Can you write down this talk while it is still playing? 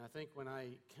think when I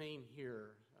came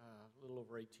here a little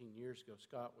over 18 years ago,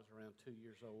 Scott was around 2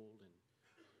 years old, and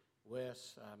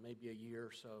Wes maybe a year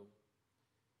or so.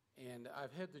 And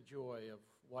I've had the joy of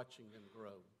watching them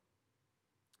grow.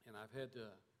 And I've had the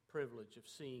privilege of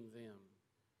seeing them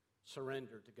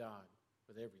surrender to God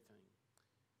with everything.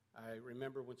 I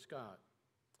remember when Scott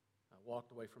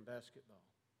walked away from basketball.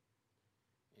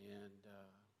 And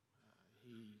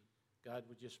God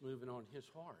was just moving on his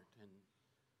heart. And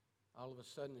all of a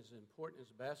sudden, as important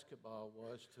as basketball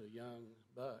was to a young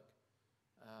buck,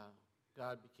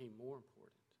 God became more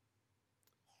important.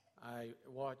 I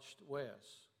watched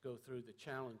Wes go through the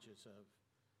challenges of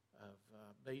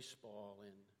baseball,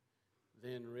 and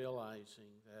then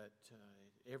realizing that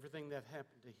everything that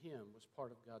happened to him was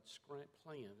part of God's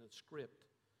plan and script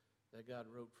that God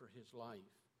wrote for his life.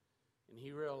 And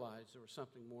he realized there was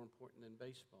something more important than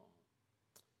baseball,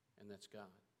 and that's God.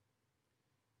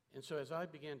 And so as I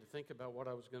began to think about what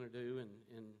I was going to do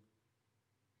and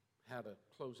how to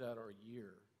close out our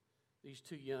year, these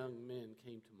two young men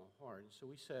came to my heart. And so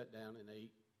we sat down and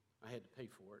ate. I had to pay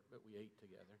for it, but we ate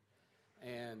together.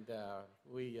 And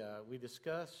we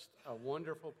discussed a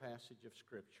wonderful passage of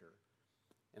Scripture.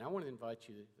 And I want to invite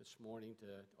you this morning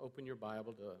to open your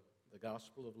Bible to the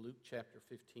Gospel of Luke chapter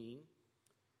 15.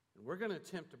 And we're going to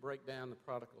attempt to break down the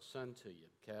prodigal son to you,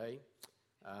 okay?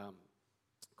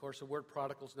 Of course, the word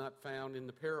prodigal is not found in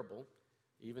the parable,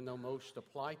 even though most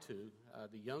apply to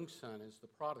the young son as the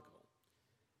prodigal.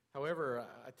 However,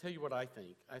 I tell you what I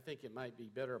think. I think it might be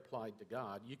better applied to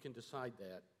God. You can decide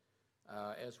that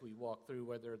as we walk through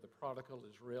whether the prodigal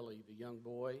is really the young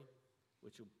boy,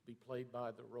 which will be played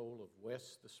by the role of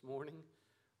Wes this morning,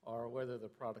 or whether the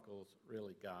prodigal is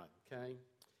really God, okay?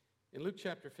 In Luke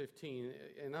chapter 15,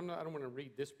 and I don't want to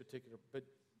read this particular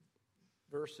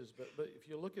verses, but if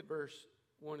you look at verse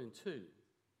 1 and 2,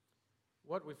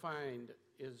 what we find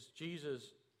is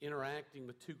Jesus interacting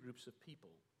with two groups of people.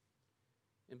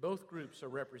 And both groups are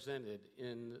represented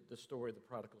in the story of the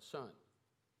prodigal son.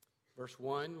 Verse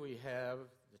 1, we have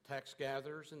the tax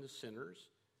gatherers and the sinners.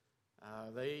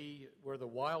 They were the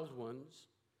wild ones,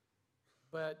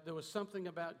 but there was something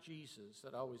about Jesus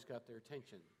that always got their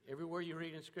attention. Everywhere you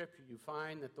read in Scripture, you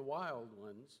find that the wild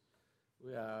ones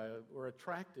were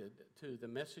attracted to the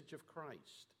message of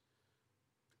Christ.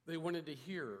 They wanted to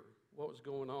hear what was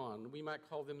going on. We might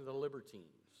call them the libertines.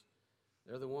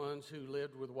 They're the ones who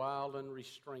lived with wild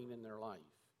unrestraint in their life.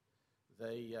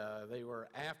 They were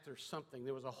after something.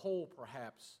 There was a hole,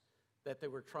 perhaps, that they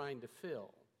were trying to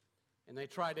fill. And they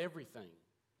tried everything.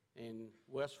 And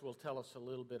Wes will tell us a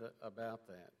little bit about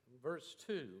that. In verse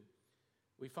 2,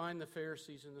 we find the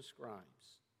Pharisees and the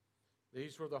scribes.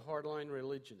 These were the hardline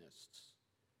religionists.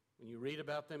 When you read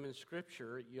about them in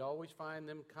Scripture, you always find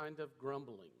them kind of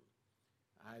grumbling.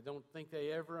 I don't think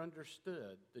they ever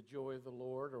understood the joy of the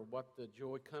Lord or what the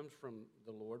joy comes from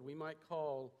the Lord. We might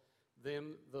call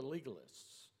them the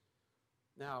legalists.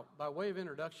 Now, by way of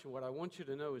introduction, what I want you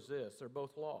to know is this. They're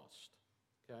both lost,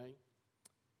 okay?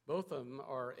 Both of them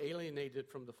are alienated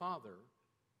from the Father,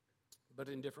 but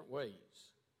in different ways.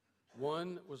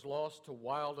 One was lost to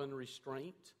wild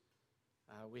unrestraint.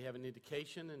 We have an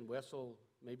indication, and Wes will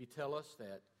maybe tell us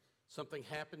that something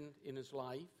happened in his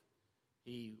life.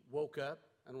 He woke up.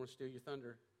 I don't want to steal your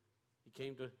thunder.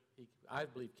 I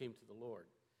believe, came to the Lord.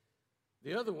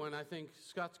 The other one, I think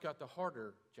Scott's got the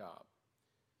harder job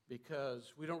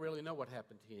because we don't really know what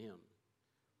happened to him.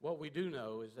 What we do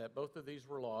know is that both of these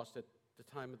were lost at the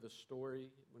time of the story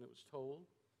when it was told.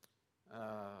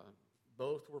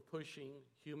 Both were pushing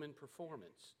human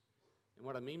performance. And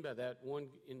what I mean by that, one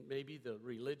in maybe the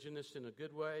religionist in a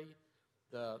good way,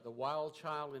 the wild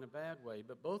child in a bad way,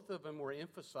 but both of them were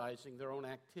emphasizing their own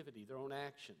activity, their own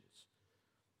actions.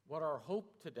 What our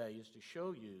hope today is to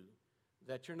show you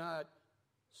that you're not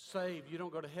saved. You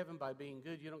don't go to heaven by being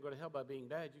good. You don't go to hell by being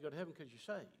bad. You go to heaven because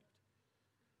you're saved.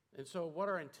 And so what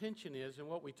our intention is and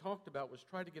what we talked about was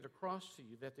try to get across to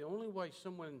you that the only way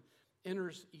someone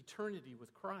enters eternity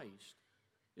with Christ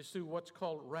is through what's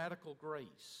called radical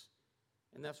grace.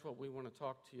 And that's what we want to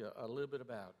talk to you a little bit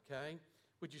about, okay?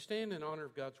 Would you stand in honor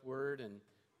of God's word? And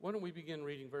why don't we begin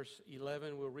reading verse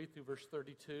 11? We'll read through verse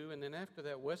 32. And then after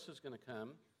that, Wes is going to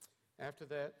come. After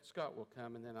that, Scott will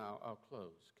come, and then I'll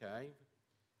close, okay?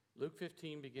 Luke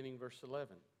 15, beginning verse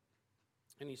 11.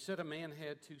 And he said, a man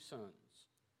had two sons.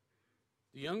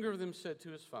 The younger of them said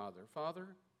to his father, Father,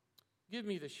 give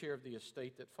me the share of the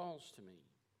estate that falls to me.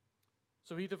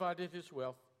 So he divided his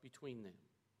wealth between them.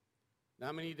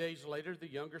 Not many days later, the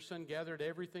younger son gathered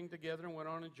everything together and went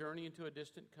on a journey into a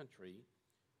distant country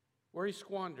where he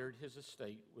squandered his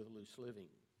estate with loose living.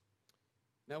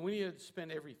 Now, when he had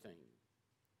spent everything,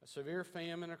 A severe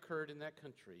famine occurred in that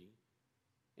country,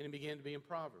 and he began to be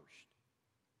impoverished.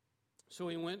 So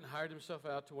he went and hired himself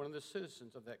out to one of the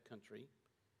citizens of that country.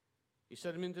 He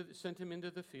sent him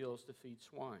into the fields to feed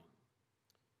swine.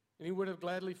 And he would have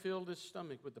gladly filled his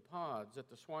stomach with the pods that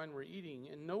the swine were eating,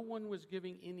 and no one was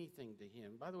giving anything to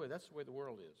him. By the way, that's the way the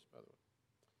world is, by the way.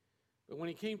 But when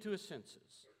he came to his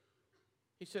senses,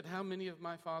 he said, "How many of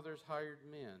my father's hired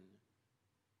men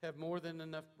have more than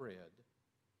enough bread,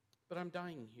 but I'm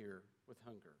dying here with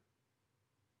hunger?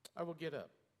 I will get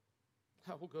up.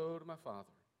 I will go to my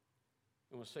father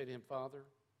and will say to him, 'Father,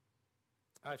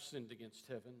 I've sinned against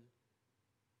heaven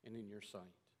and in your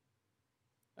sight.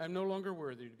 I am no longer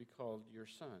worthy to be called your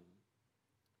son.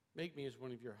 Make me as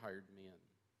one of your hired men.'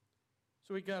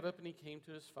 So he got up and he came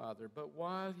to his father. But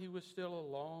while he was still a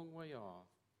long way off,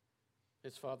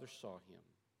 his father saw him,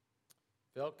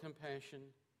 felt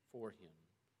compassion for him,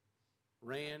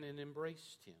 ran and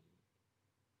embraced him,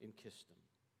 and kissed him.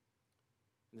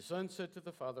 And the son said to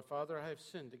the father, 'Father, I have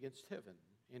sinned against heaven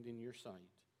and in your sight.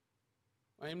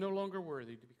 I am no longer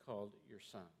worthy to be called your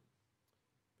son.'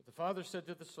 But the father said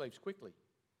to the slaves, 'Quickly,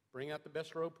 bring out the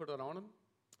best robe, put it on him.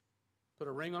 Put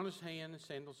a ring on his hand and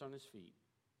sandals on his feet.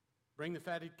 Bring the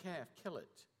fatted calf, kill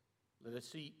it. Let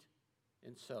us eat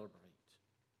and celebrate.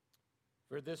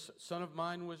 For this son of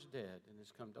mine was dead and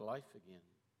has come to life again.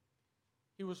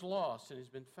 He was lost and has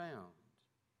been found.'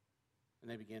 And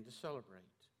they began to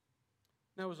celebrate.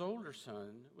 Now his older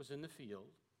son was in the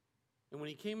field, and when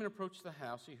he came and approached the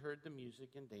house, he heard the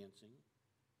music and dancing.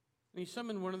 And he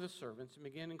summoned one of the servants and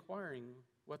began inquiring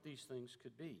what these things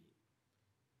could be.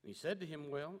 And he said to him,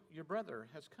 'Well, your brother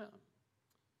has come,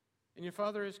 and your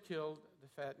father has killed the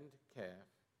fattened calf,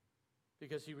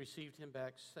 because he received him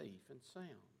back safe and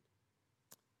sound.'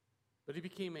 But he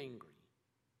became angry.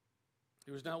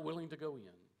 He was not willing to go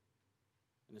in.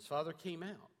 And his father came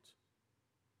out,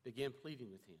 began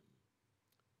pleading with him.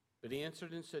 But he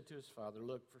answered and said to his father,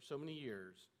 'Look, for so many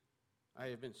years I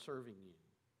have been serving you.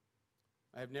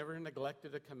 I have never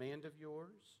neglected a command of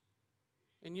yours,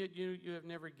 and yet you have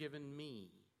never given me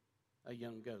a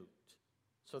young goat,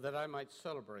 so that I might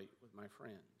celebrate with my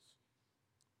friends.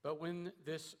 But when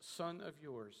this son of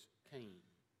yours came,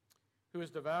 who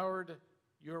has devoured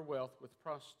your wealth with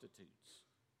prostitutes,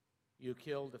 you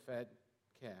killed the fat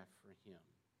calf for him.'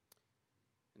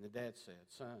 And the dad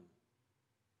said, 'Son,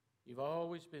 you've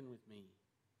always been with me,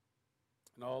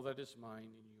 and all that is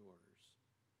mine and yours.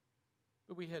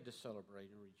 But we had to celebrate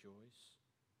and rejoice.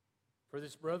 For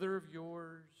this brother of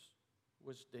yours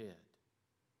was dead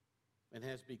and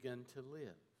has begun to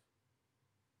live.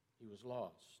 He was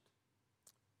lost,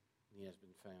 and he has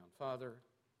been found.' Father,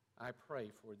 I pray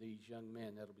for these young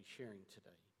men that will be sharing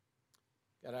today.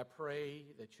 God, I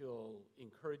pray that you'll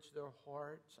encourage their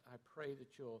hearts. I pray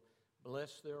that you'll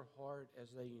bless their heart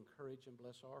as they encourage and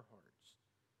bless our hearts.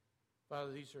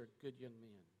 Father, these are good young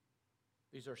men.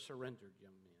 These are surrendered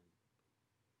young men.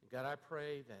 And God, I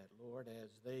pray that, Lord,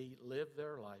 as they live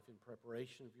their life in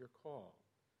preparation of your call,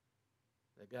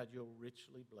 that, God, you'll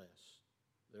richly bless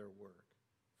their work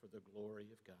for the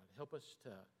glory of God. Help us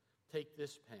to take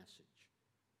this passage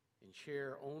and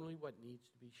share only what needs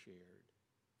to be shared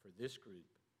for this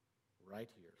group right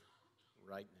here,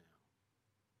 right now.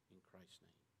 In Christ's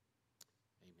name,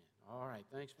 amen. All right,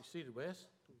 thanks. Be seated, Wes.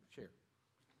 Share.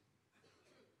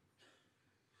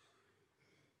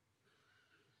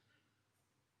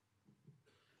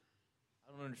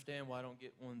 I don't understand why I don't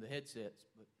get one of the headsets,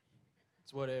 but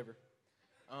it's whatever.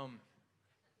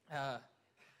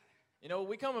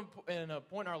 We come in a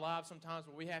point in our lives sometimes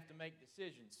where we have to make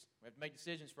decisions. We have to make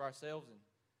decisions for ourselves, and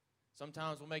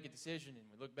sometimes we'll make a decision and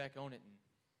we look back on it, and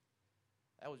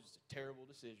that was just a terrible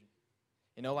decision.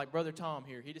 Like Brother Tom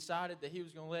here, he decided that he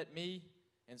was going to let me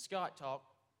and Scott talk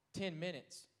 10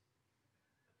 minutes.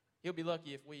 He'll be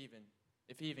lucky if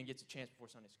he even gets a chance before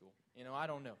Sunday school. I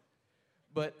don't know.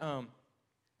 But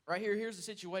right here, here's the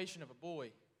situation of a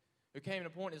boy who came to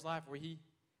a point in his life where he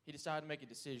decided to make a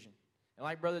decision. And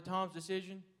like Brother Tom's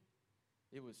decision,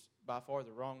 it was by far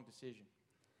the wrong decision.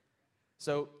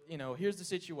 So, here's the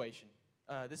situation.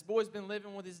 This boy's been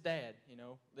living with his dad,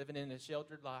 living in a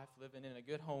sheltered life, living in a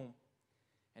good home.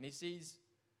 And he sees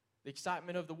the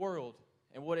excitement of the world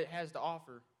and what it has to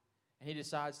offer, and he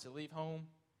decides to leave home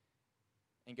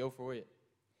and go for it.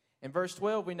 In verse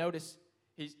 12, we notice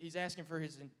he's asking for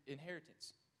his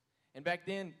inheritance. And back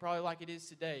then, probably like it is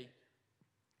today,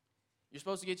 you're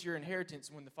supposed to get your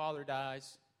inheritance when the father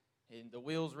dies and the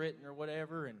will's written or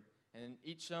whatever, and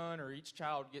each son or each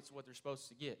child gets what they're supposed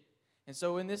to get. And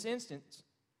so in this instance,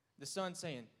 the son's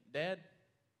saying, "Dad,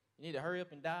 you need to hurry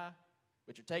up and die,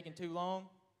 but you're taking too long,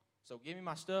 so give me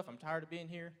my stuff. I'm tired of being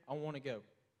here. I want to go."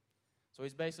 So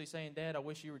he's basically saying, Dad, I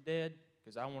wish you were dead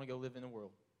because I want to go live in the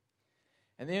world.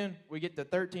 And then we get to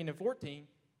 13 and 14.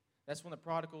 That's when the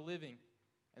prodigal living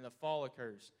and the fall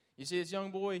occurs. You see, this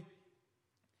young boy,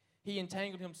 he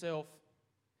entangled himself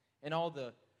in all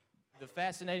the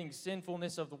fascinating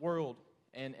sinfulness of the world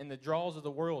and the draws of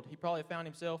the world. He probably found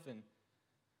himself in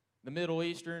the Middle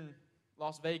Eastern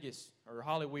Las Vegas or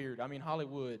Hollywood.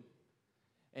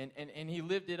 And he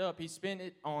lived it up. He spent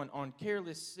it on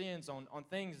careless sins, on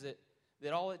things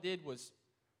that all it did was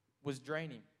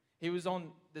drain him. He was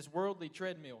on this worldly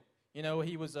treadmill. You know,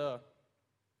 he was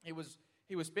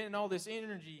spending all this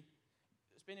energy,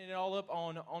 spending it all up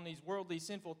on these worldly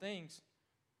sinful things.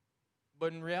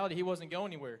 But in reality, he wasn't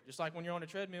going anywhere. Just like when you're on a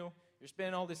treadmill, you're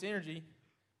spending all this energy,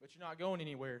 but you're not going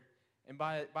anywhere. And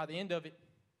by the end of it,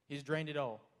 he's drained it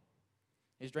all.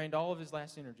 He's drained all of his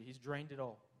last energy. He's drained it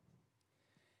all.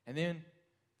 And then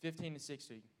 15 and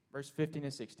 16, verse 15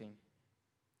 and 16,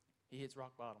 he hits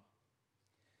rock bottom.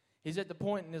 He's at the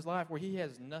point in his life where he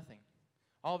has nothing.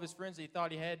 All of his friends that he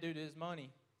thought he had due to his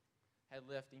money had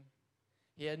left him.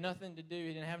 He had nothing to do.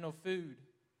 He didn't have no food.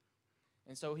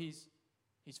 And so he's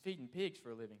feeding pigs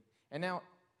for a living. And now,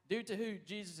 due to who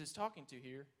Jesus is talking to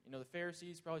here, you know, the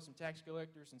Pharisees, probably some tax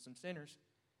collectors and some sinners,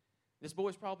 this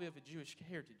boy's probably of a Jewish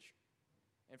heritage.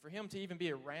 And for him to even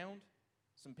be around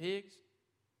some pigs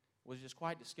was just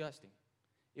quite disgusting.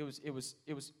 It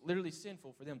was literally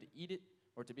sinful for them to eat it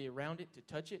or to be around it, to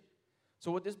touch it.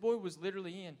 So what this boy was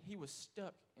literally in, he was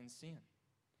stuck in sin.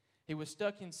 He was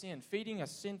stuck in sin, feeding a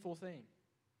sinful thing.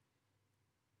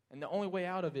 And the only way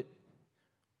out of it,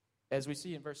 as we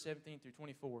see in verse 17 through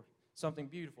 24, something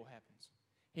beautiful happens.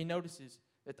 He notices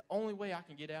that the only way I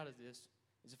can get out of this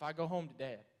is if I go home to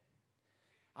Dad.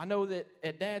 I know that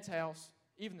at Dad's house,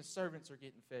 even the servants are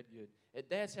getting fed good. At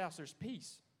Dad's house, there's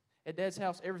peace. At Dad's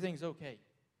house, everything's okay.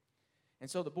 And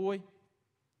so the boy,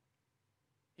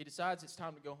 he decides it's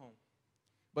time to go home.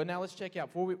 But now let's check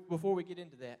out, before we get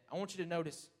into that, I want you to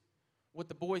notice what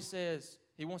the boy says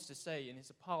he wants to say in his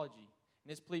apology and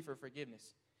his plea for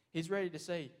forgiveness. He's ready to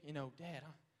say, you know, Dad,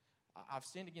 I've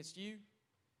sinned against you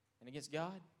and against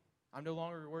God. I'm no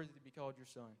longer worthy to be called your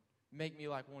son. Make me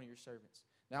like one of your servants.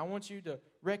 Now I want you to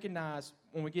recognize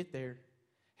when we get there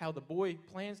how the boy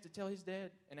plans to tell his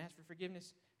dad and ask for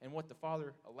forgiveness and what the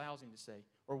father allows him to say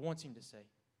or wants him to say.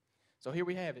 So here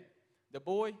we have it. The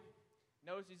boy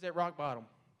knows he's at rock bottom,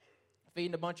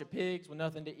 feeding a bunch of pigs with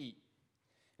nothing to eat.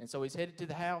 And so he's headed to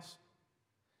the house.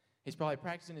 He's probably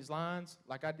practicing his lines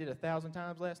like I did 1,000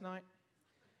 times last night.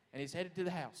 And he's headed to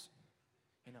the house.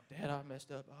 You know, Dad, I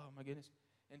messed up. Oh, my goodness.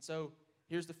 And so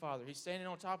here's the father. He's standing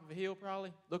on top of a hill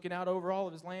probably, looking out over all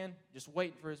of his land, just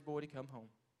waiting for his boy to come home.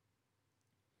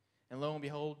 And lo and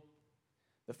behold,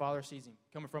 the father sees him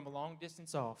coming from a long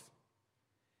distance off.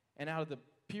 And out of the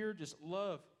pure just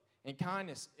love and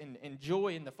kindness and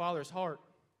joy in the father's heart,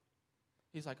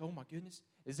 he's like, oh my goodness,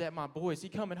 is that my boy? Is he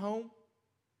coming home?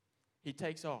 He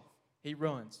takes off. He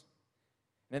runs.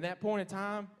 And at that point in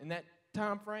time, in that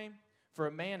time frame, for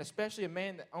a man, especially a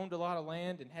man that owned a lot of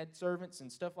land and had servants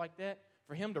and stuff like that,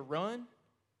 for him to run,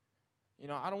 you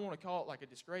know, I don't want to call it like a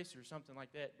disgrace or something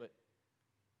like that, but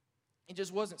it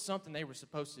just wasn't something they were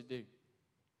supposed to do.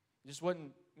 It just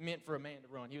wasn't meant for a man to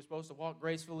run. He was supposed to walk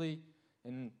gracefully,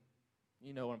 and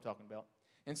you know what I'm talking about.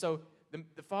 And so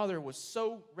the father was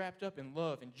so wrapped up in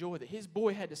love and joy that his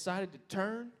boy had decided to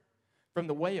turn from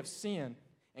the way of sin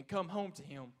and come home to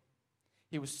him.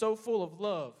 He was so full of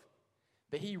love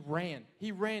that he ran.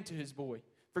 He ran to his boy,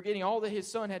 forgetting all that his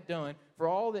son had done, for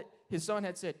all that his son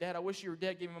had said, Dad, I wish you were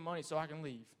dead, give me money so I can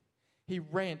leave. He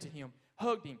ran to him,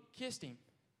 hugged him, kissed him.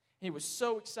 He was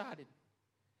so excited.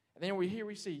 And then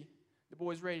we see the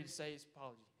boy's ready to say his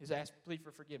apology, his plea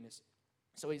for forgiveness.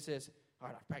 So he says, all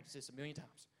right, I've practiced this 1,000,000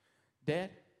 times.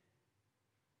 Dad,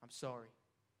 I'm sorry.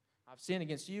 I've sinned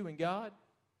against you and God.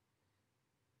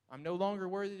 I'm no longer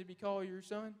worthy to be called your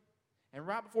son. And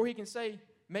right before he can say,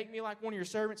 make me like one of your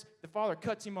servants, the father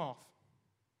cuts him off.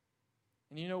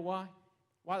 And you know why?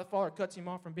 Why the father cuts him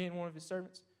off from being one of his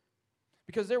servants?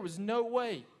 Because there was no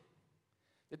way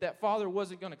that father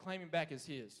wasn't going to claim him back as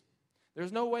his.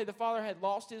 There's no way the father had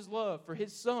lost his love for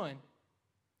his son,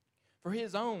 for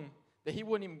his own, that he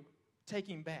wouldn't even take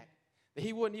him back, that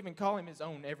he wouldn't even call him his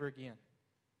own ever again.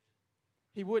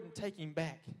 He wouldn't take him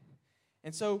back.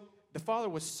 And so the father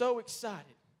was so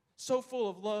excited, so full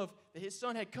of love, that his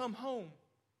son had come home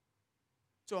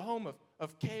to a home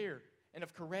of care and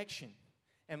of correction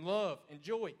and love and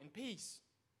joy and peace.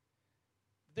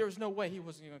 There was no way he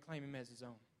wasn't going to claim him as his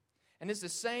own. And it's the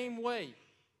same way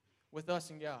with us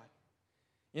and God.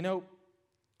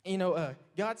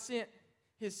 God sent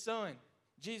his son,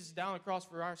 Jesus, down the cross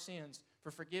for our sins,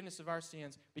 for forgiveness of our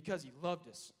sins because he loved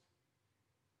us.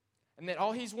 And that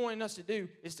all he's wanting us to do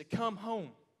is to come home,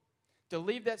 to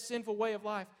leave that sinful way of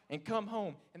life and come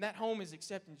home. And that home is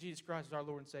accepting Jesus Christ as our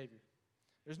Lord and Savior.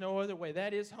 There's no other way.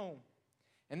 That is home.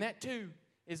 And that too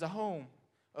is a home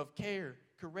of care,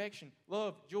 correction,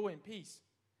 love, joy, and peace.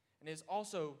 And it's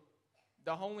also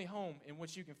the only home in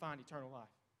which you can find eternal life.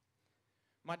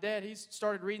 My dad, he's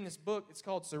started reading this book. It's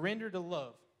called Surrender to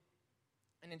Love.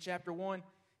 And in chapter 1,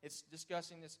 it's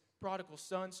discussing this prodigal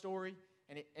son story.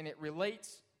 And it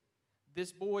relates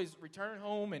this boy's return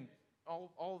home and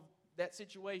all of that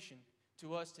situation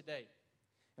to us today.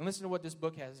 And listen to what this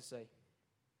book has to say.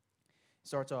 It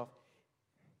starts off,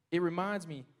 it reminds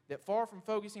me that far from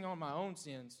focusing on my own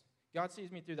sins, God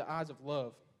sees me through the eyes of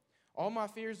love. All my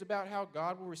fears about how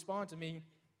God will respond to me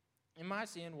and my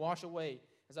sin wash away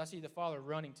as I see the Father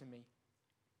running to me.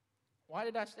 Why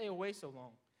did I stay away so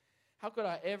long? How could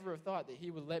I ever have thought that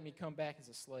he would let me come back as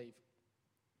a slave?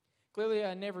 Clearly,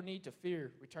 I never need to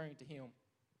fear returning to him,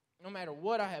 no matter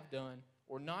what I have done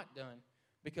or not done,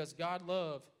 because God's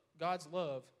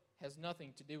love has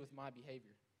nothing to do with my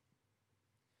behavior.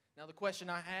 Now, the question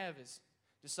I have is,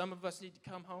 do some of us need to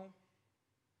come home?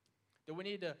 Do we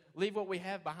need to leave what we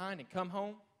have behind and come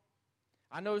home?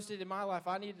 I noticed it in my life.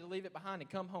 I needed to leave it behind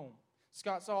and come home.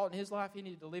 Scott saw it in his life. He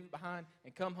needed to leave it behind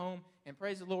and come home. And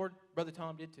praise the Lord, Brother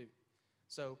Tom did too.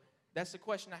 So that's the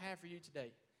question I have for you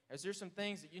today. Is there some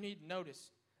things that you need to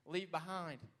notice, leave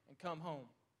behind, and come home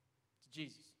to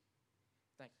Jesus?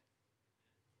 Thank you.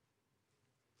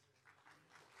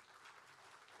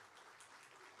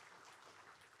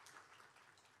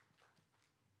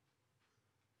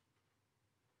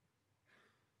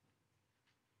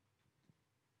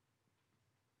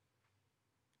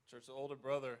 Church, the older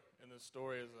brother in this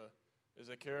story is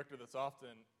a character that's often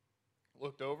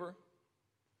looked over.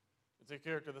 It's a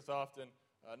character that's often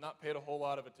not paid a whole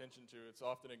lot of attention to. It's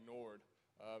often ignored.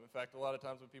 In fact, a lot of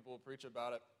times when people will preach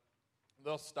about it,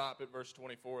 they'll stop at verse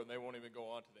 24 and they won't even go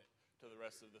on to the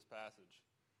rest of this passage.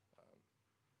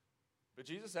 But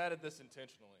Jesus added this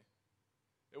intentionally.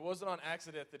 It wasn't on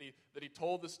accident that he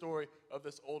told the story of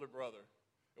this older brother.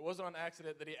 It wasn't on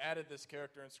accident that he added this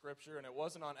character in Scripture, and it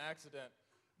wasn't on accident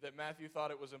that Matthew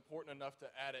thought it was important enough to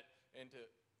add it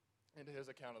into his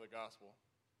account of the gospel.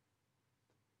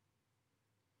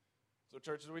 So,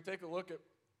 church, as we take a look at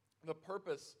the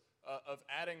purpose of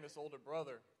adding this older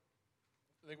brother,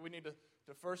 I think we need to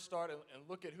first start and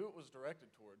look at who it was directed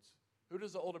towards. Who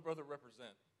does the older brother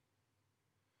represent?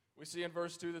 We see in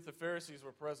verse 2 that the Pharisees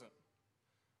were present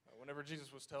whenever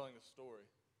Jesus was telling the story.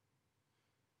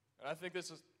 And I think this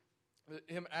is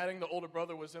him adding the older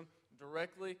brother was him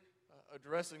directly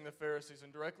addressing the Pharisees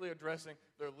and directly addressing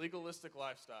their legalistic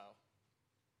lifestyle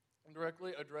and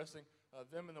directly addressing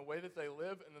them in the way that they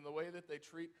live and in the way that they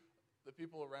treat the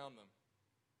people around them,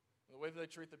 in the way that they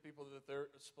treat the people that they're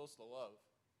supposed to love.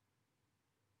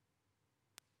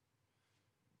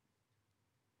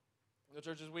 The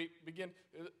church, as we begin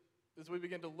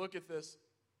to look at this,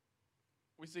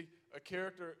 we see a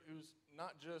character who's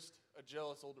not just a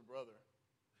jealous older brother.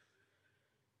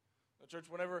 The church,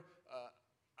 whenever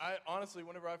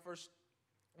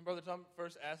when Brother Tom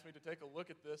first asked me to take a look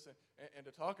at this and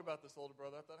to talk about this older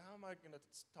brother, I thought, how am I going to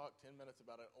talk 10 minutes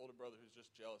about an older brother who's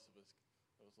just jealous of his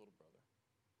little brother?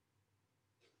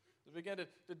 As we begin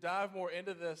to dive more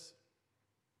into this,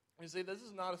 you see, this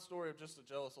is not a story of just a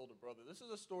jealous older brother. This is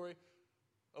a story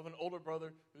of an older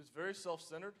brother who's very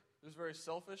self-centered, who's very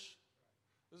selfish.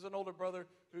 This is an older brother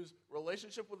whose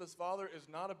relationship with his father is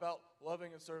not about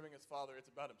loving and serving his father, it's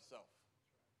about himself.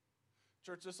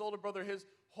 Church, this older brother, his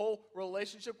whole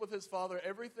relationship with his father,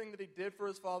 everything that he did for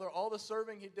his father, all the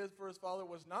serving he did for his father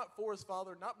was not for his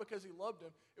father, not because he loved him,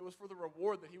 it was for the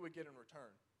reward that he would get in return.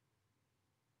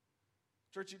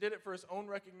 Church, he did it for his own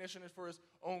recognition and for his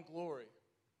own glory.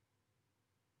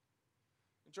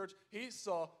 And church, he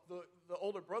saw, the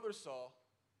older brother saw,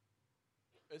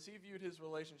 as he viewed his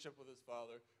relationship with his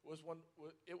father,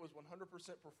 it was 100%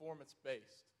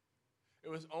 performance-based. It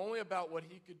was only about what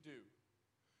he could do.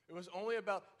 It was only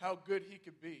about how good he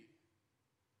could be.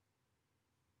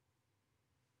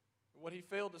 What he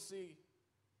failed to see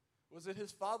was that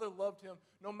his father loved him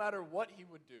no matter what he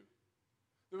would do.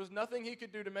 There was nothing he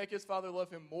could do to make his father love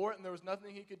him more, and there was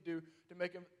nothing he could do to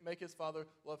make his father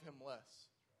love him less.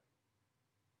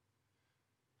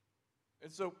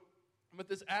 And so, with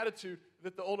this attitude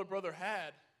that the older brother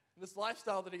had, this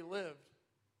lifestyle that he lived,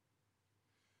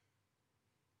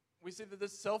 we see that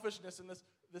this selfishness and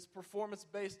this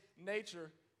performance-based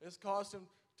nature has caused him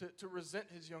to resent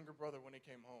his younger brother when he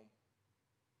came home.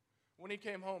 When he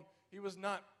came home, he was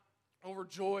not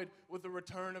overjoyed with the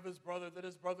return of his brother, that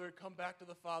his brother had come back to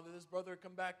the father, that his brother had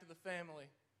come back to the family.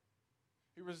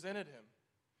 He resented him.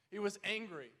 He was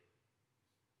angry.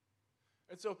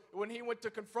 And so when he went to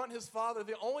confront his father,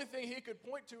 the only thing he could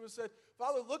point to was said,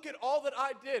 Father, look at all that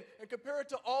I did and compare it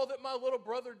to all that my little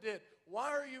brother did.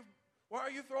 Why are you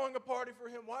throwing a party for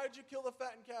him? Why did you kill the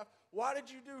fattened calf? Why did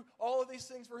you do all of these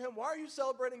things for him? Why are you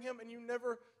celebrating him and you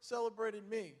never celebrated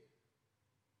me?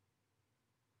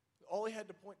 All he had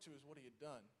to point to is what he had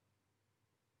done.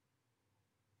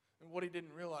 And what he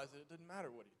didn't realize is it didn't matter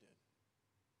what he did.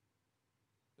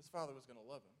 His father was going to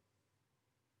love him.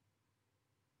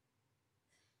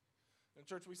 In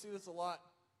church, we see this a lot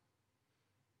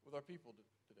with our people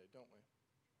today, don't we?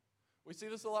 We see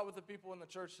this a lot with the people in the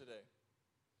church today.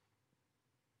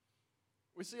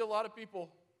 We see a lot of people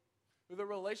who their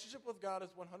relationship with God is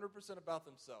 100% about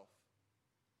themselves.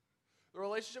 The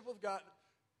relationship with God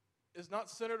is not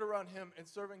centered around Him and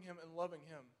serving Him and loving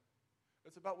Him.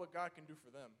 It's about what God can do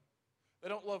for them. They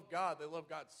don't love God, they love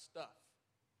God's stuff.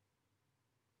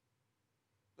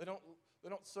 They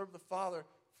don't serve the Father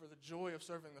for the joy of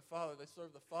serving the Father. They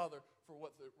serve the Father for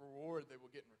what the reward they will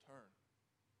get in return.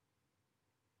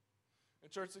 In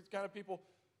church, these kind of people,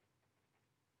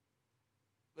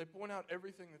 they point out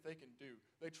everything that they can do.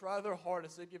 They try their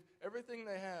hardest. They give everything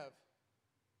they have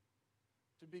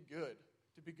to be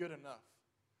good enough.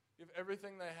 Give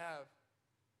everything they have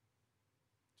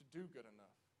to do good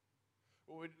enough.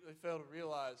 What they fail to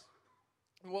realize,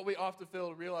 and what we often fail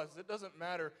to realize, is it doesn't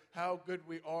matter how good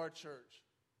we are, church.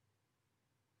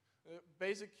 The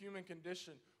basic human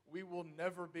condition, we will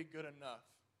never be good enough.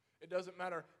 It doesn't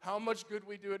matter how much good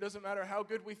we do. It doesn't matter how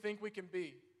good we think we can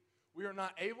be. We are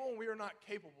not able and we are not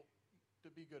capable to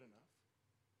be good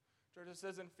enough. Church, it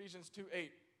says in Ephesians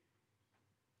 2:8,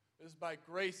 it is by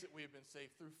grace that we have been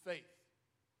saved, through faith.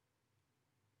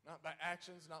 Not by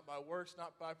actions, not by works,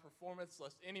 not by performance,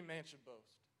 lest any man should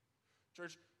boast.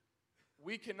 Church,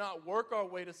 we cannot work our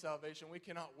way to salvation. We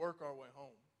cannot work our way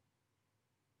home.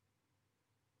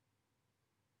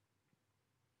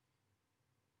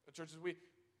 Churches,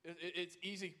 it's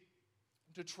easy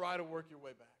to try to work your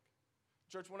way back.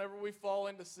 Church, whenever we fall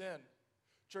into sin,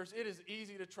 church, it is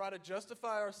easy to try to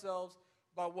justify ourselves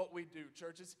by what we do.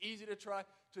 Church, it's easy to try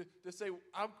to say,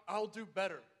 I'll do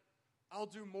better. I'll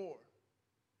do more.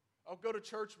 I'll go to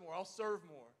church more. I'll serve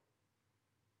more.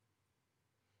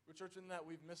 But church, in that,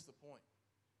 we've missed the point.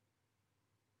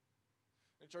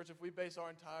 And church, if we base our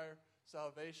entire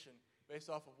salvation based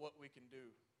off of what we can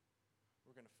do,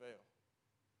 we're going to fail.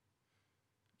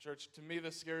 Church, to me,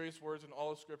 the scariest words in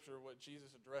all of Scripture are what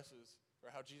Jesus addresses, or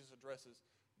how Jesus addresses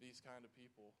these kind of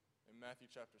people in Matthew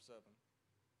chapter 7.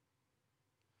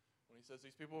 When he says,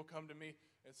 these people will come to me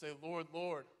and say, Lord,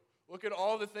 Lord, look at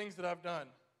all the things that I've done.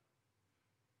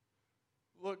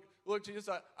 Look, Jesus,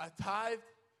 I tithed,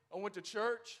 I went to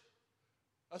church,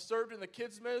 I served in the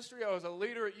kids ministry, I was a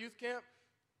leader at youth camp.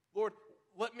 Lord,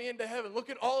 let me into heaven.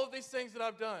 Look at all of these things that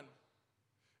I've done.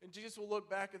 And Jesus will look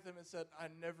back at them and said, I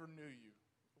never knew you.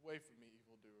 Away from me,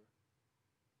 evildoer.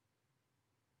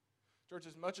 Church,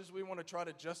 as much as we want to try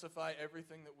to justify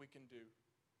everything that we can do,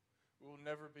 we will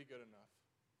never be good enough.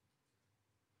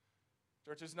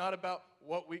 Church, it's not about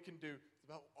what we can do. It's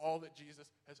about all that Jesus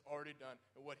has already done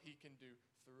and what He can do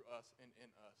through us and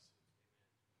in us.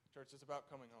 Church, it's about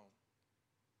coming home.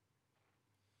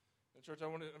 And church, I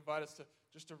want to invite us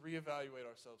to reevaluate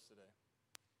ourselves today.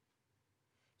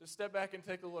 To step back and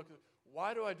take a look at,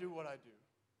 why do I do what I do?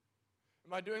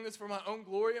 Am I doing this for my own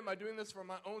glory? Am I doing this for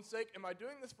my own sake? Am I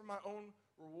doing this for my own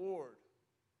reward?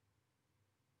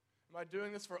 Am I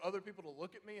doing this for other people to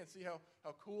look at me and see how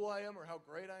cool I am or how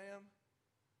great I am?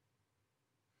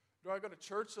 Do I go to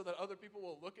church so that other people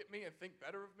will look at me and think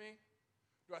better of me?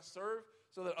 Do I serve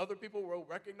so that other people will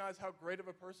recognize how great of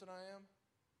a person I am?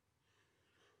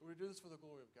 Or do we do this for the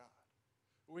glory of God?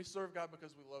 Or we serve God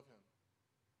because we love Him?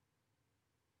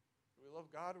 Do we love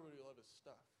God or do we love His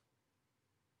stuff?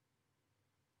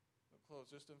 Close,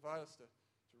 just invite us to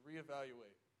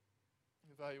reevaluate,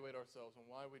 evaluate ourselves on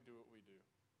why we do what we do,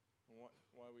 and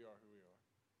why we are who we are.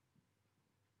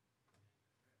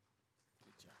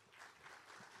 Good job.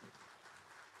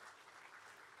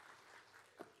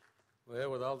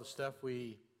 Well, with all the stuff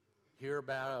we hear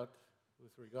about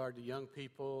with regard to young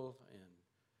people and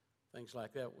things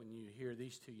like that, when you hear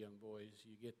these two young boys,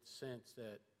 you get the sense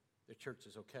that the church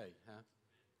is okay, huh?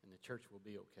 And the church will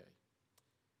be okay.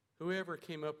 Whoever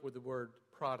came up with the word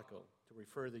prodigal to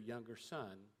refer to the younger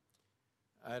son,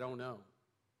 I don't know.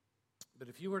 But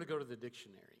if you were to go to the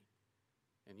dictionary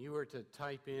and you were to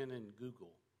type in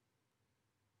Google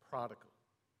prodigal,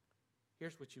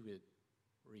 here's what you would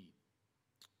read.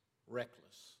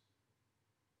 Reckless,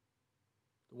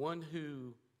 the one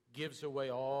who gives away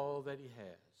all that he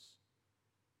has,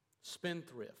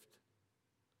 spendthrift,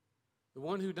 the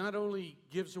one who not only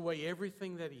gives away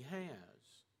everything that he has,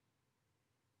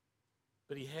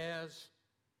 but he has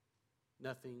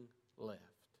nothing left.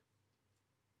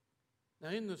 Now,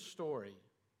 in the story,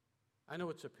 I know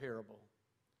it's a parable,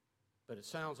 but it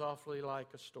sounds awfully like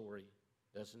a story,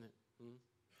 doesn't it? In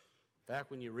fact,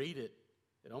 when you read it,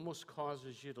 it almost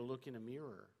causes you to look in a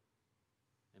mirror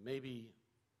and maybe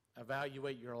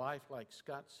evaluate your life like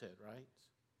Scott said, right?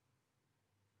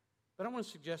 But I want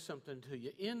to suggest something to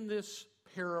you. In this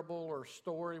parable or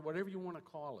story, whatever you want to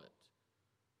call it,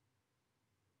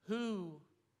 who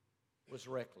was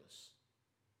reckless?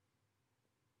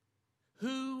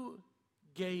 Who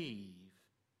gave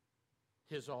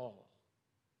his all?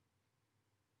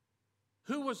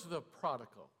 Who was the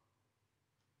prodigal?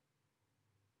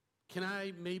 Can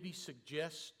I maybe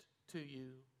suggest to you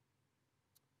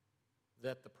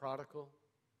that the prodigal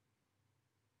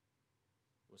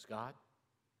was God?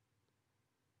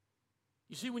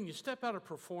 You see, when you step out of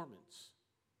performance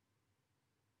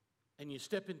and you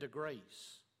step into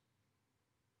grace,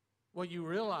 what you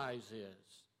realize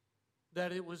is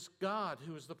that it was God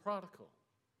who was the prodigal.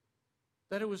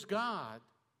 That it was God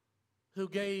who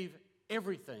gave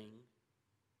everything.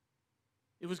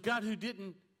 It was God who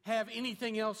didn't have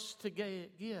anything else to give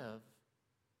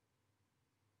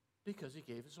because he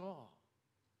gave his all.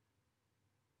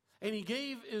 And he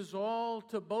gave his all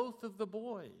to both of the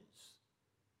boys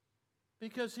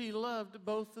because he loved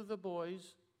both of the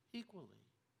boys equally.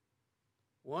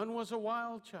 One was a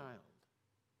wild child.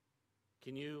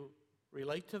 Can you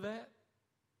relate to that?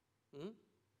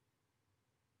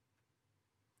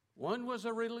 One was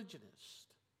a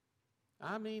religionist.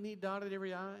 I mean, he dotted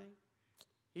every I.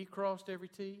 He crossed every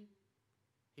T.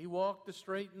 He walked the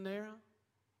straight and narrow.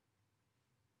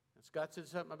 And Scott said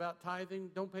something about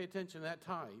tithing. Don't pay attention to that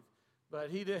tithe. But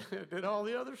he did all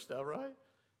the other stuff, right?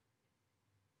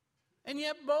 And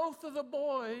yet both of the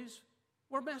boys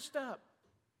were messed up.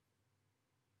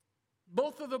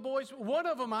 Both of the boys, one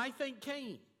of them I think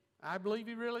Cain. I believe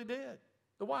he really did.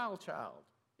 The wild child.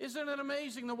 Isn't it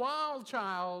amazing? The wild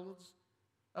childs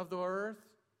of the earth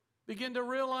begin to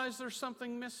realize there's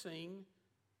something missing,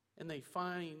 and they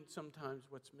find sometimes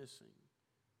what's missing.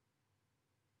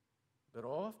 But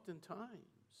oftentimes,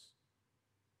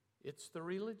 it's the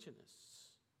religionists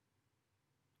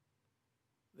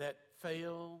that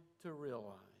fail to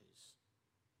realize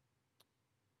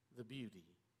the beauty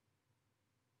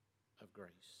of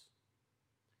grace.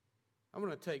 I'm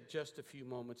going to take just a few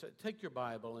moments. Take your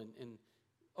Bible and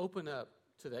open up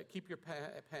to that. Keep your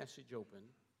passage open.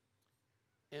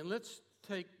 And let's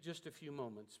take just a few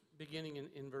moments, beginning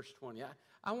in verse 20.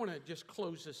 I want to just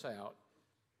close this out,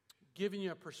 giving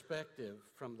you a perspective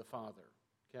from the Father,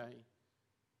 okay?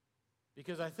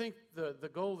 Because I think the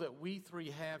goal that we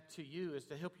three have to you is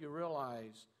to help you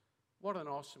realize what an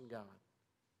awesome God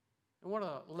and what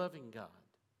a loving God.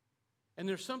 And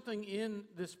there's something in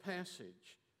this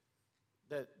passage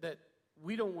that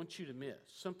we don't want you to miss,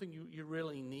 something you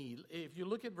really need. If you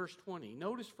look at verse 20,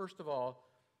 notice first of all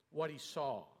what he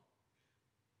saw.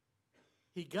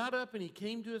 He got up and he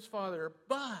came to his father,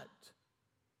 but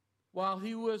while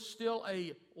he was still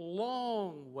a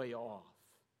long way off,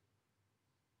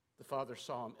 the father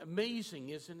saw him. Amazing,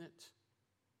 isn't it?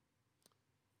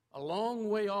 A long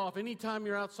way off. Anytime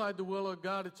you're outside the will of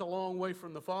God, it's a long way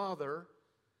from the Father.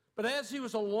 But as he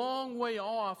was a long way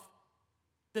off,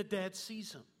 the dad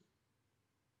sees him.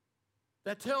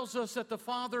 That tells us that the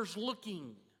Father's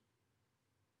looking.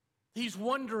 He's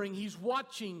wondering, he's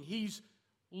watching, he's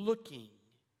looking.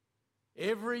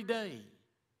 Every day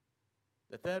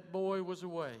that boy was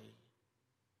away,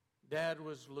 Dad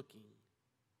was looking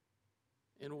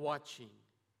and watching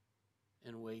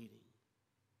and waiting.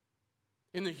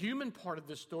 In the human part of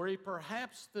the story,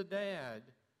 perhaps the dad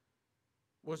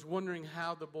was wondering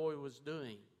how the boy was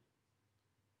doing.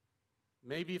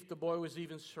 Maybe if the boy was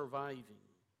even surviving.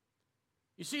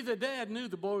 You see, the dad knew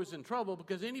the boy was in trouble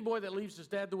because any boy that leaves his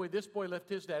dad the way this boy left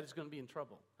his dad is going to be in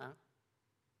trouble. Huh?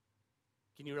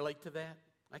 Can you relate to that?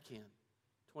 I can.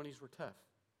 20s were tough.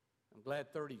 I'm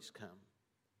glad 30s come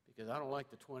because I don't like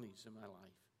the 20s in my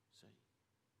life. See?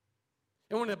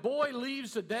 And when a boy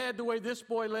leaves the dad the way this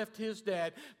boy left his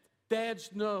dad,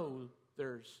 dads know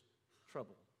there's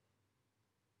trouble.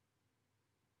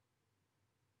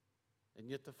 And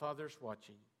yet the Father's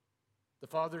watching. The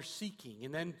Father's seeking.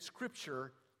 And then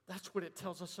Scripture, that's what it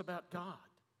tells us about God.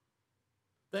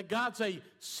 That God's a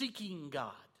seeking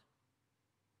God.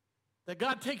 That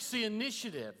God takes the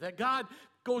initiative. That God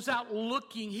goes out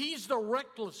looking. He's the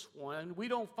reckless one. We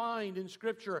don't find in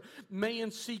Scripture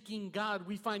man seeking God.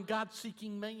 We find God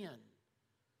seeking man.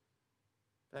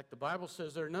 In fact, the Bible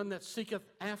says there are none that seeketh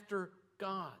after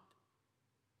God.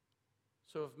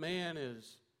 So if man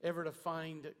is ever to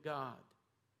find God,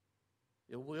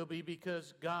 it will be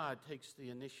because God takes the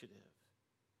initiative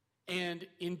and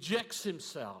injects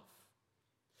himself.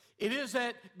 It is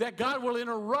that God will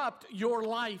interrupt your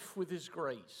life with his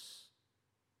grace.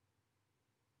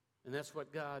 And that's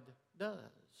what God does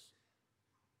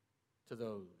to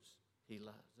those he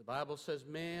loves. The Bible says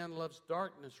man loves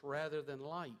darkness rather than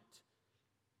light.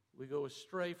 We go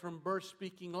astray from birth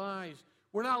speaking lies.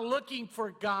 We're not looking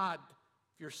for God.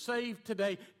 If you're saved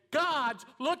today, God's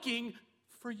looking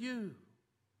for you.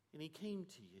 And he came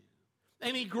to you.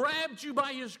 And he grabbed you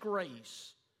by his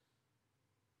grace.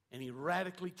 And he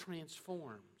radically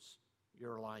transforms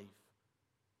your life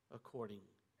according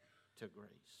to grace.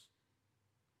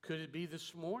 Could it be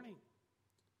this morning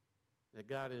that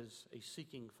God is a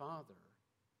seeking Father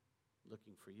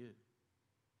looking for you?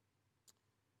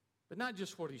 But not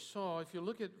just what he saw. If you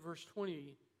look at verse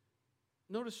 20,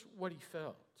 notice what he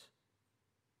felt.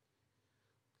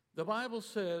 The Bible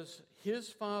says his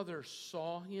father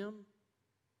saw him,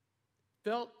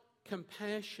 felt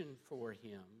compassion for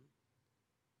him,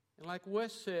 and like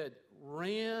Wes said,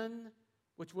 ran,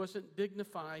 which wasn't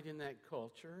dignified in that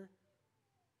culture,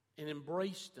 and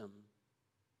embraced him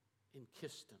and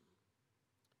kissed him.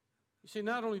 You see,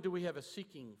 not only do we have a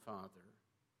seeking Father,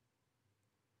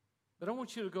 but I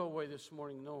want you to go away this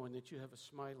morning knowing that you have a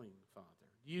smiling Father.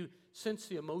 Do you sense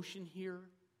the emotion here?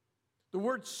 The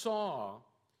word saw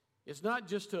is not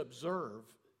just to observe.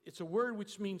 It's a word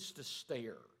which means to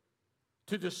stare,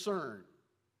 to discern,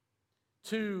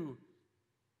 to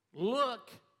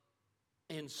look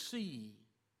and see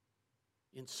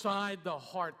inside the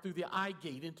heart, through the eye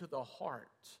gate, into the heart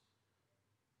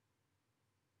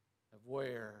of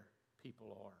where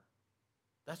people are.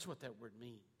 That's what that word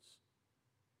means.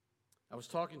 I was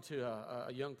talking to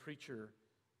a young preacher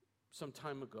some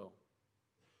time ago,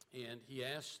 and he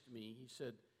asked me, he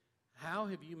said, how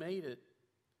have you made it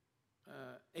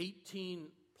 18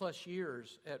 plus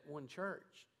years at one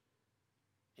church?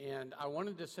 And I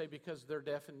wanted to say because they're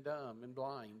deaf and dumb and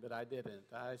blind, but I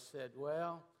didn't. I said,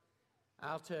 well,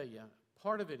 I'll tell you,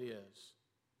 part of it is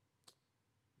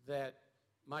that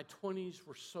my 20s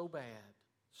were so bad,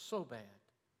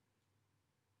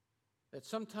 that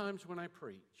sometimes when I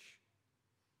preach,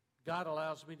 God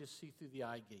allows me to see through the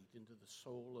eye gate into the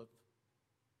soul of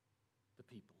the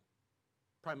people,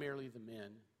 primarily the men.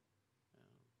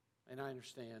 And I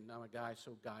understand, I'm a guy,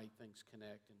 so guy things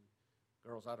connect. And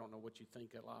girls, I don't know what you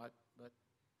think a lot, but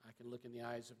I can look in the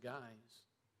eyes of guys,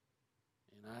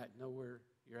 and I know where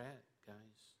you're at, guys.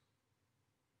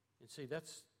 And see,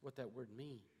 that's what that word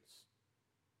means.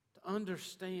 To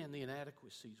understand the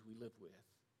inadequacies we live with,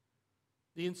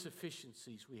 the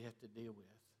insufficiencies we have to deal with,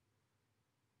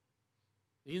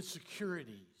 the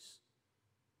insecurities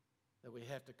that we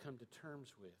have to come to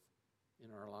terms with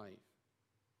in our life.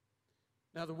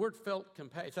 Now, the word felt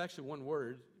compassion, it's actually one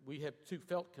word. We have two,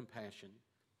 felt compassion.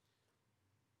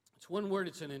 It's one word,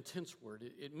 it's an intense word.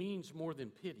 It means more than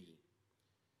pity.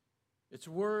 It's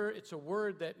a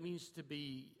word that means to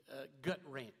be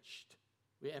gut-wrenched.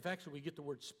 In fact, we get the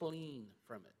word spleen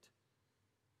from it.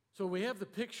 So we have the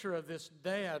picture of this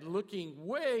dad looking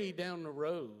way down the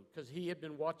road because he had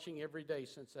been watching every day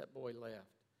since that boy left.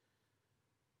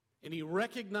 And he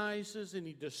recognizes and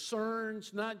he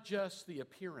discerns not just the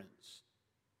appearance,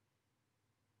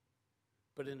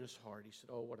 but in his heart, he said,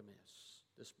 oh, what a mess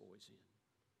this boy's in.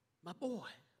 My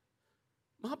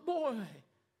boy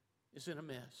is in a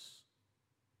mess.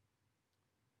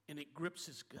 And it grips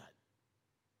his gut.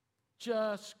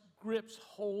 Just grips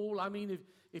whole. I mean,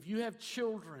 if you have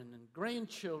children and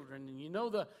grandchildren and you know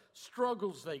the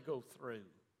struggles they go through,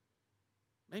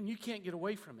 man, you can't get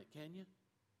away from it, can you?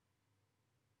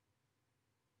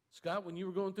 Scott, when you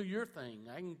were going through your thing,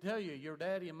 I can tell you, your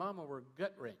daddy and mama were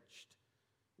gut-wrenched.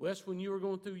 Wes, when you were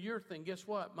going through your thing, guess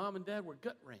what? Mom and dad were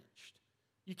gut-wrenched.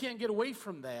 You can't get away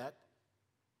from that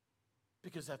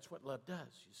because that's what love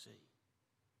does, you see.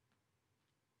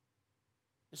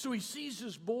 And so he sees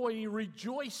his boy and he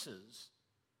rejoices.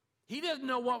 He doesn't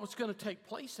know what was going to take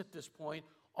place at this point.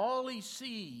 All he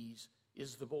sees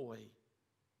is the boy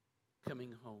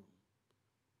coming home.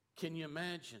 Can you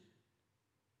imagine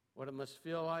what it must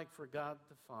feel like for God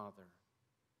the Father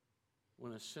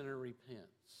when a sinner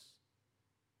repents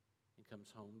and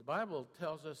comes home? The Bible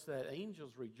tells us that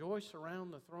angels rejoice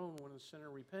around the throne when a sinner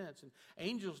repents. And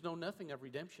angels know nothing of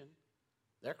redemption.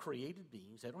 They're created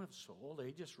beings. They don't have a soul.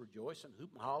 They just rejoice and hoop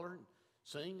and holler and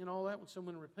sing and all that when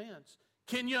someone repents.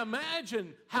 Can you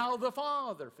imagine how the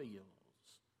Father feels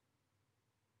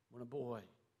when a boy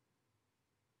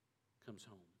comes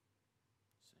home?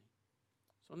 See?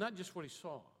 So not just what he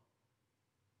saw,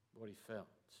 but what he felt.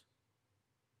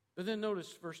 But then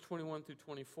notice verse 21 through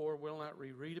 24. We'll not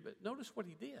reread it, but notice what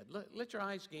he did. Let your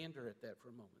eyes gander at that for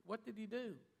a moment. What did he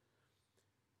do?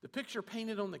 The picture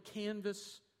painted on the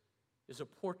canvas is a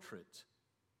portrait,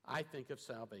 I think, of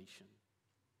salvation.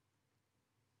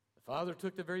 The father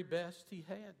took the very best he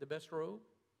had, the best robe,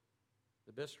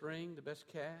 the best ring, the best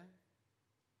calf,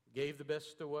 gave the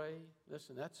best away.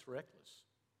 Listen, that's reckless,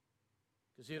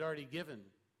 because he had already given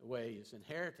away his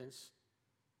inheritance.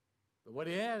 But what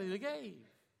he had, he gave.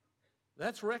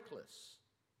 That's reckless.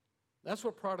 That's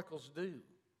what prodigals do.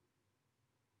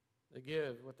 They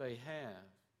give what they have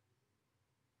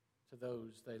to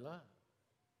those they love.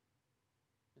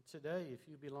 And today, if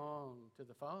you belong to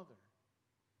the Father,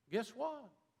 guess what?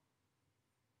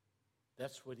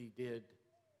 That's what he did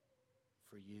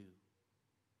for you.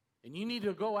 And you need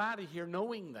to go out of here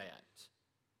knowing that.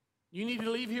 You need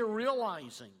to leave here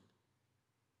realizing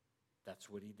that's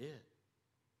what he did.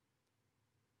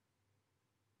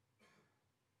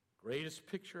 Greatest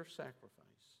picture of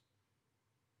sacrifice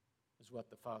is what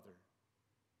the Father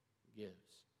gives.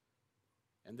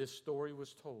 And this story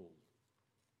was told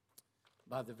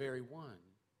by the very one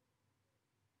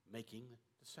making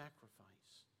the sacrifice.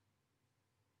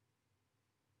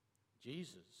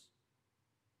 Jesus,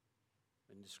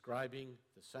 in describing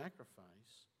the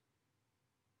sacrifice,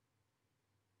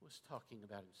 was talking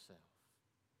about himself.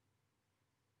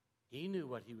 He knew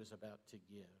what he was about to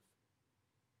give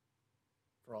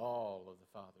for all of the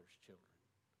Father's children.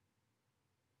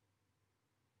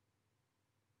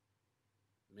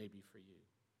 Maybe for you.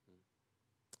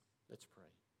 Let's pray.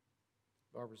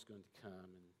 Barbara's going to come,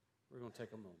 and we're going to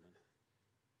take a moment.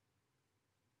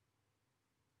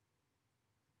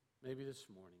 Maybe this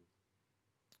morning.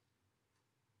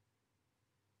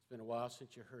 It's been a while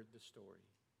since you heard the story.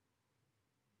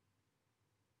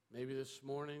 Maybe this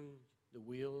morning the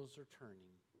wheels are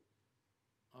turning.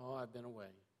 Oh, I've been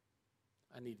away.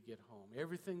 I need to get home.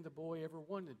 Everything the boy ever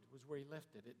wanted was where he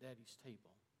left it, at Daddy's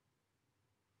table.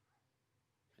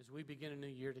 As we begin a new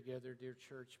year together, dear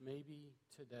church, maybe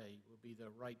today will be the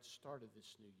right start of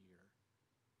this new year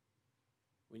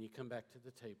when you come back to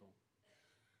the table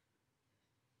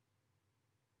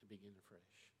to begin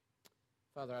afresh.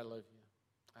 Father, I love you.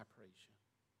 I praise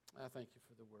you. I thank you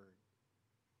for the word.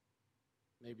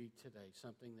 Maybe today,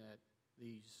 something that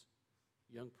these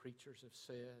young preachers have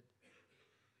said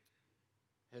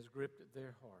has gripped at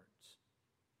their hearts,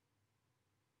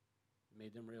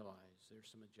 made them realize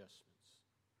there's some adjustments.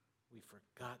 We've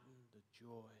forgotten the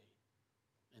joy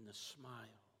and the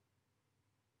smile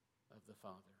of the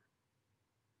Father.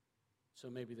 So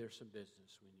maybe there's some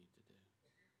business we need to do.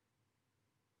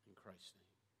 In Christ's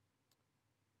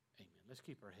name, amen. Let's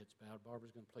keep our heads bowed.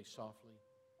 Barbara's going to play softly.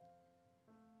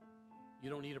 You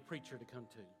don't need a preacher to come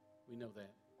to. We know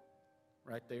that.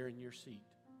 Right there in your seat,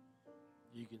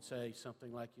 you can say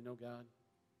something like, you know, God,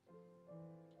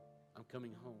 I'm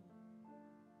coming home.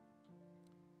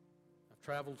 I've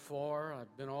traveled far.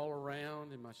 I've been all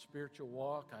around in my spiritual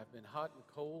walk. I've been hot and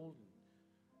cold and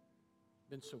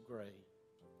been so gray.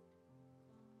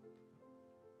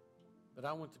 But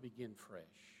I want to begin fresh.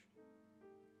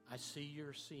 I see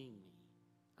you're seeing me.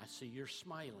 I see you're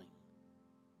smiling.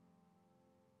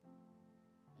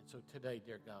 And so today,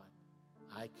 dear God,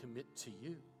 I commit to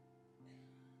you.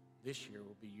 This year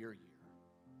will be your year.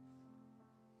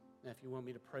 Now, if you want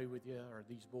me to pray with you or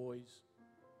these boys,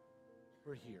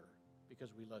 we're here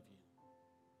because we love you.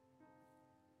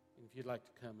 And if you'd like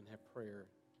to come and have prayer,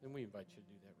 then we invite you to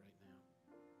do that right now.